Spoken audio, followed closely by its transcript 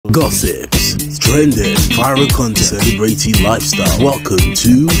Gossips, trending, viral content, celebrity lifestyle. Welcome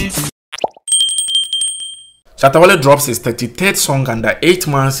to Shatta drops his 33rd song under 8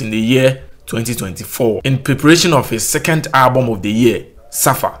 months in the year 2024 in preparation of his second album of the year,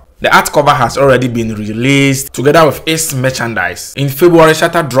 SAFA. The art cover has already been released together with its merchandise. In February,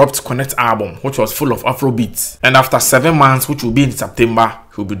 Shatta dropped Connect album, which was full of Afrobeats. And after 7 months, which will be in September,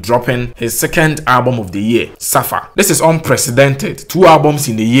 he'll be dropping his second album of the year, SAFA. This is unprecedented. 2 albums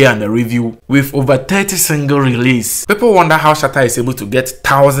in the year and a review with over 30 single release. People wonder how Shatta is able to get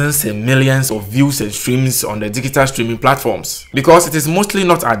thousands and millions of views and streams on the digital streaming platforms. Because it is mostly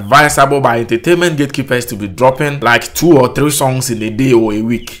not advisable by entertainment gatekeepers to be dropping like 2 or 3 songs in a day or a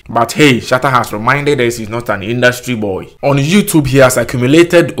week. But hey, Shatta has reminded us he's not an industry boy. On YouTube, he has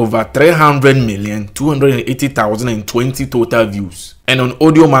accumulated over 300,280,020 total views. And on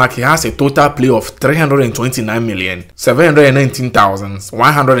Audiomack, he has a total play of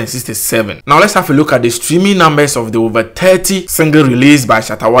 329,719,167. Now let's have a look at the streaming numbers of the over 30 single released by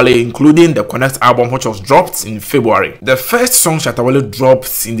Shatta, including the Connect album, which was dropped in February. The first song Shatta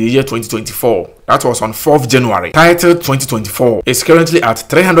dropped in the year 2024, that was on 4th January, titled 2024, is currently at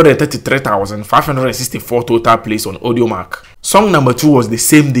 333,564 total plays on Audiomack. Song number 2 was the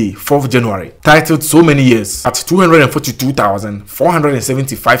same day, 4th January, titled So Many Years, at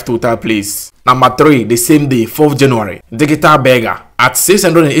 242,475 total plays. Number 3, the same day, 4th January, Digital Beggar, at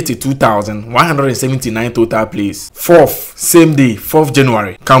 682,179 total plays. 4th, same day, 4th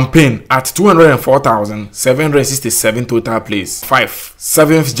January, Campaign, at 204,767 total plays. 5th,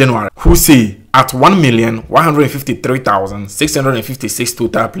 7th January, Who Say, at 1,153,656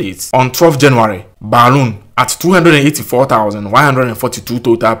 total plays. On 12th January, Balloon, at 284,142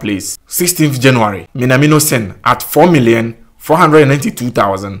 total plays. 16th January, Minamino Sen, at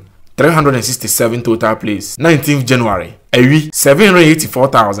 4,492,367 total plays. 19th January, Ewi,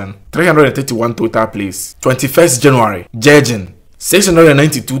 784,331 total plays. 21st January, Jejin,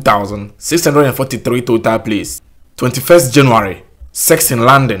 692,643 total plays. 21st January, Sex in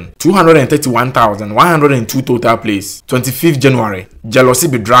London, 231,102 total plays. 25th January, Jealousy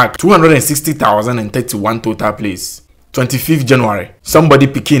Be Drag, 260,031 total plays. 25th January, Somebody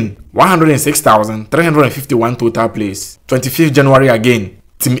Pikin, 106,351 total plays. 25th January again,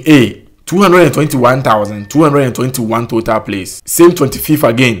 Team A, 221,221 total plays. Same 25th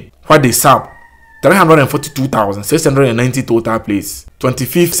again, What They Sap, 342,690 total plays.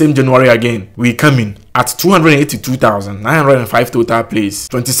 25th, same January again, We Coming, at 282,905 total plays.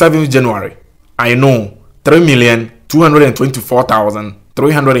 27th January, I Know,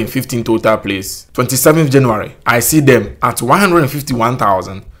 3,224,315 total plays. 27th January, I See Them, at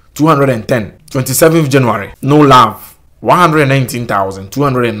 151,210. 27th January, No Love,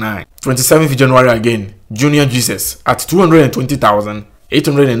 119,209. 27th January again, Junior Jesus, at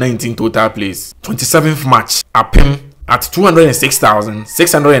 220,819 total plays. 27th March, Apim, at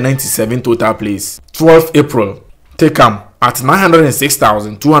 206,697 total plays. 12th April, Tekam, at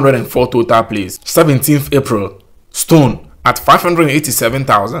 906,204 total plays. 17th April, Stone, at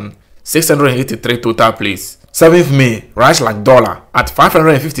 587,683 total plays. 7th May, Rise Like Dollar, at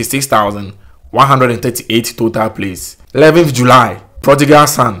 556,138 total plays. 11th July, Prodigal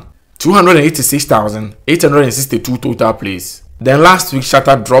Son, 286,862 total plays. Then last week,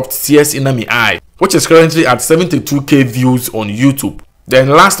 Shatta dropped Tears in My Eye, which is currently at 72k views on YouTube. Then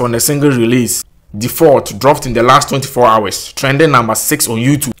last on the single release, Default, dropped in the last 24 hours, trending number 6 on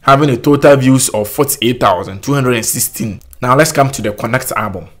YouTube, having a total views of 48,216. Now let's come to the Connect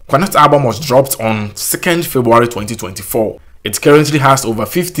album. Connect album was dropped on 2nd February 2024. It currently has over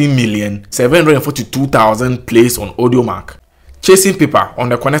 15,742,000 plays on Audiomack. Chasing Paper on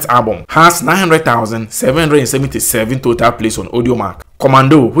the Connect album has 900,777 total plays on Audiomack.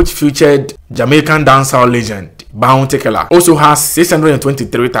 Commando, which featured Jamaican dancehall legend Bounty Killer, also has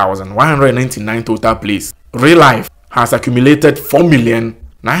 623,199 total plays. Real Life has accumulated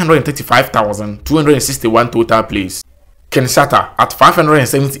 4,935,261 total plays. Ken Shatta at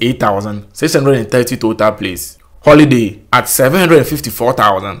 578,630 total plays. Holiday at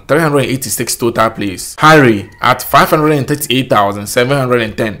 754,386 total plays. Harry at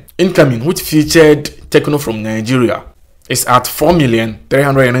 538,710. Incoming, which featured Techno from Nigeria, is at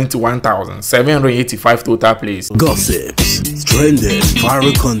 4,391,785 total plays. Gossips, trending,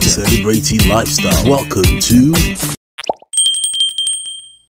 viral content, celebrity lifestyle. Welcome to